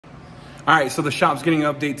All right, so the shop's getting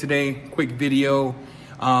an update today. Quick video.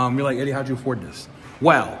 You're like, Eddie, how'd you afford this?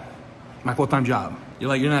 Well, my full-time job. You're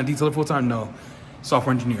like, you're not a detailer full-time? No,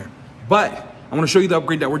 software engineer. But I want to show you the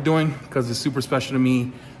upgrade that we're doing because it's super special to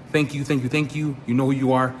me. Thank you, thank you, thank you. You know who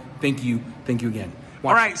you are. Thank you again.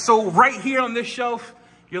 Watch. All right, so right here on this shelf,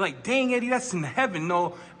 you're like, dang, Eddie, that's in heaven.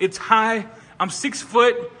 No, it's high. I'm 6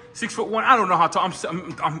 foot, 6'1". I don't know how tall.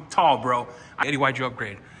 I'm tall, bro. Eddie, why'd you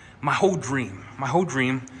upgrade? My whole dream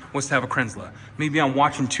was to have a Krenzler. Maybe I'm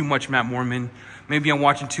watching too much Matt Mormon. Maybe I'm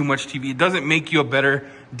watching too much TV. It doesn't make you a better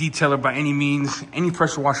detailer by any means. Any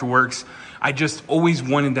pressure washer works. I just always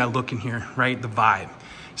wanted that look in here, right? The vibe.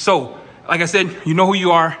 So, like I said, you know who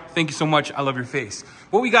you are. Thank you so much. I love your face.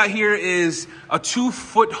 What we got here is a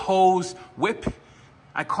 2-foot hose whip.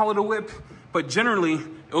 I call it a whip, but generally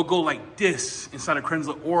it'll go like this inside a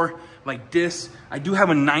Krenzler or like this. I do have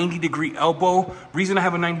a 90-degree elbow. Reason I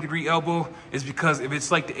have a 90-degree elbow is because if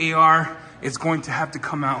it's like the AR, it's going to have to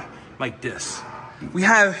come out like this. We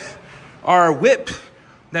have our whip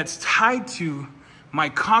that's tied to my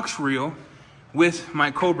Cox reel with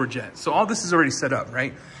my Cobra jet. So all this is already set up,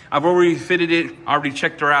 right? I've already fitted it, already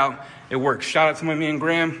checked her out. It works. Shout out to my man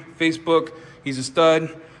Graham, Facebook. He's a stud.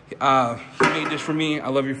 He made this for me. I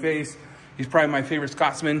love your face. He's probably my favorite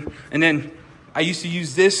Scotsman. And then I used to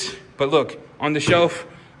use this, but look, on the shelf,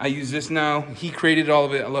 I use this now. He created all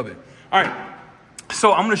of it. I love it. All right,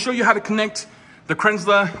 so I'm gonna show you how to connect the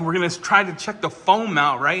Krenzler. We're gonna try to check the foam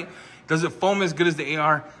out, right? Does it foam as good as the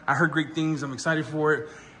AR? I heard great things. I'm excited for it.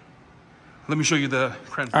 Let me show you the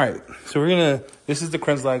Krenzler. All right, so this is the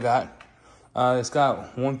Krenzler I got. It's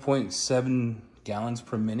got 1.7 gallons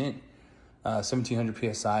per minute,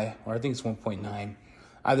 1700 PSI, or I think it's 1.9.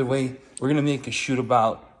 Either way, we're gonna make it shoot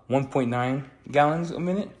about 1.9 gallons a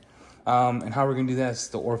minute. And how we're gonna do that is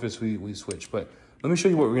the orifice we switch. But let me show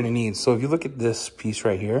you what we're gonna need. So if you look at this piece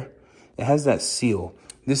right here, it has that seal.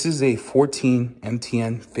 This is a 14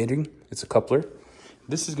 MTN fitting. It's a coupler.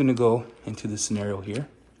 This is gonna go into this scenario here.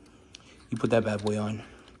 You put that bad boy on.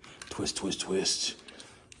 Twist, twist, twist.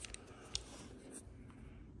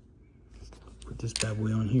 Put this bad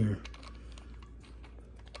boy on here.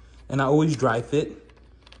 And I always dry fit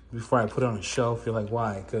before I put it on a shelf. You're like,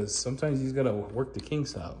 why? Because sometimes you gotta work the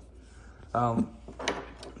kinks out.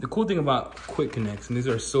 The cool thing about quick connects, and these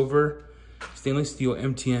are silver stainless steel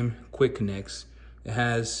MTM quick connects.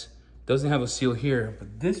 It doesn't have a seal here,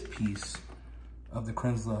 but this piece of the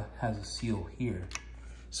Krenzler has a seal here.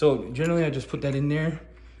 So generally I just put that in there,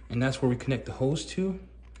 and that's where we connect the hose to.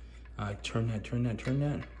 Turn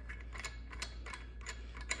that.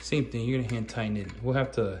 Same thing, you're gonna hand tighten it. We'll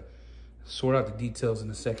have to sort out the details in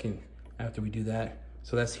a second after we do that.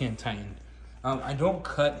 So that's hand tightened. I don't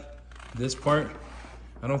cut this part.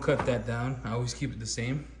 I don't cut that down. I always keep it the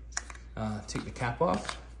same. Take the cap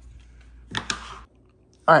off.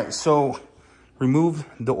 All right, so remove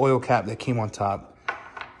the oil cap that came on top.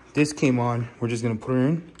 This came on, we're just gonna put her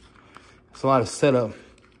in. It's a lot of setup,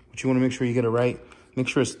 but you wanna make sure you get it right. Make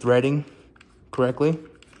sure it's threading correctly.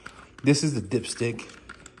 This is the dipstick.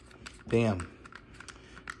 Bam.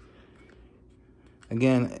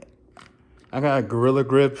 Again, I got a Gorilla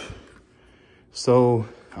Grip, so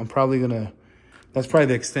that's probably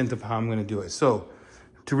the extent of how I'm gonna do it. So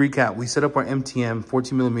to recap, we set up our MTM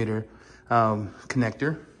 14 millimeter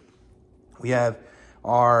connector. We have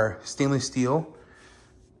our stainless steel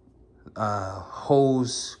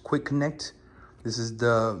hose quick connect. This is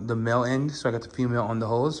the male end, so I got the female on the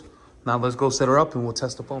hose. Now let's go set her up and we'll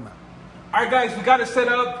test the foam out. All right, guys, we got it set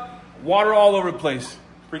up. Water all over the place.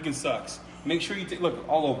 Freaking sucks. Make sure you look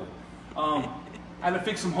all over. I had to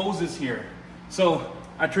fix some hoses here. So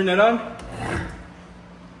I turn that on.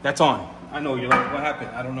 That's on. I know, you're like, what happened?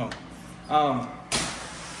 I don't know.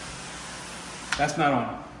 That's not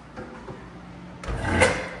on.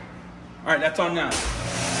 All right, that's on now.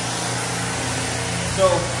 So,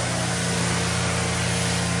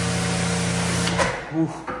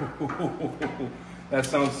 that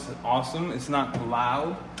sounds awesome. It's not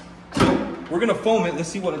loud. So we're gonna foam it. Let's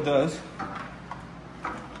see what it does.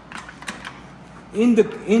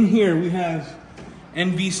 In here we have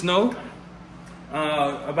NV Snow,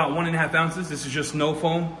 about 1.5 ounces. This is just snow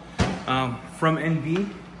foam from NV.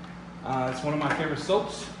 It's one of my favorite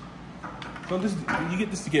soaps. So you get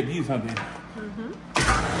this to get views, huh, babe? Mm-hmm.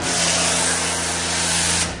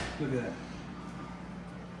 Look at that.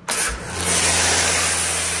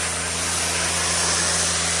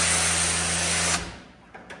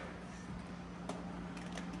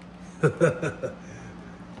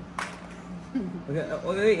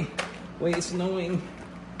 Wait, it's snowing.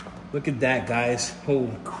 Look at that, guys.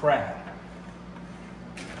 Holy crap.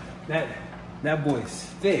 That boy is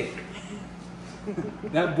thick.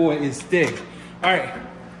 That boy is thick. All right,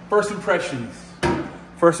 first impressions.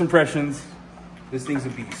 First impressions, this thing's a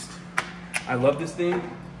beast. I love this thing.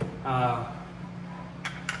 I'm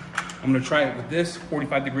gonna try it with this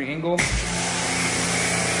 45-degree angle.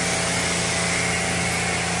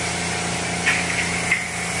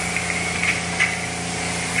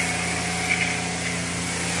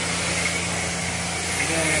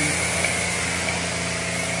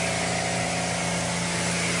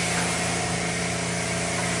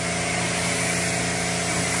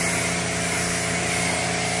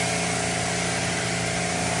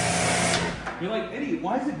 You're like, Eddie,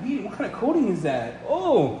 why is it beating? What kind of coating is that?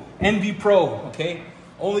 Oh, NV Pro, okay?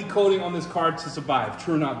 Only coating on this car to survive.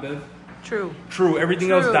 True or not, Bev? True. True.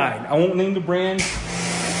 Everything else died. I won't name the brand.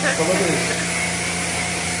 But look at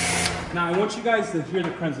this. Now, I want you guys to hear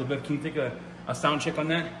the Krenzler. Bev, can you take a sound check on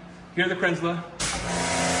that? Hear the Krenzler.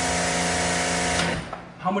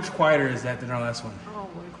 How much quieter is that than our last one? Oh,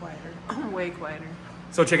 way quieter. Way quieter.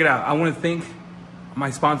 So check it out. I want to thank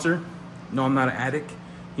my sponsor. No, I'm not an addict.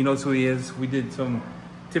 He knows who he is. We did some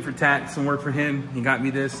tit for tat, some work for him. He got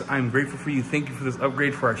me this. I'm grateful for you. Thank you for this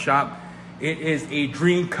upgrade for our shop. It is a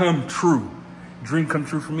dream come true. Dream come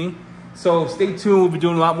true for me. So stay tuned. We'll be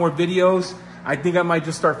doing a lot more videos. I think I might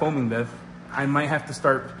just start foaming, Bev. I might have to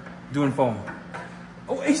start doing foam.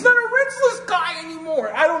 Oh, he's not a rinseless guy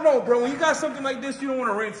anymore. I don't know, bro. When you got something like this, you don't want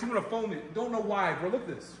to rinse. You want to foam it. Don't know why, bro. Look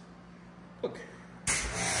at this. Look.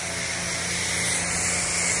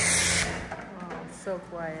 So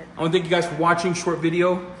quiet. I want to thank you guys for watching. Short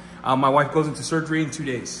video. My wife goes into surgery in 2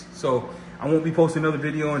 days. So I won't be posting another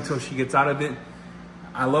video until she gets out of it.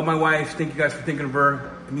 I love my wife. Thank you guys for thinking of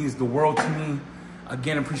her. It means the world to me.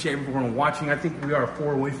 Again, appreciate everyone watching. I think we are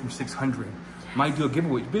 4 away from 600. Might do a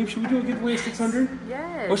giveaway. Babe, should we do a giveaway at 600?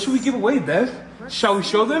 Yes. What should we give away, Bev? Shall we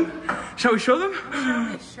show them? Shall we show them? Shall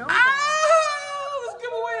we show them? Ah, let's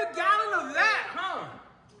give away a gallon of that, huh?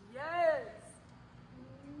 Yes.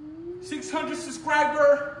 600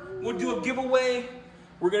 subscriber, we'll do a giveaway.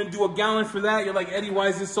 We're gonna do a gallon for that. You're like, Eddie, why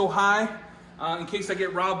is this so high? In case I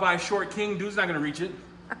get robbed by a short king, dude's not gonna reach it.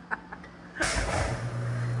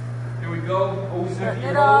 There we go. Always empty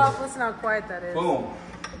It your off. hose. Listen how quiet that is. Boom.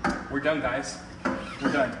 We're done, guys.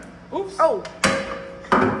 We're done. Oops. Oh.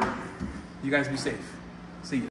 You guys be safe. See ya.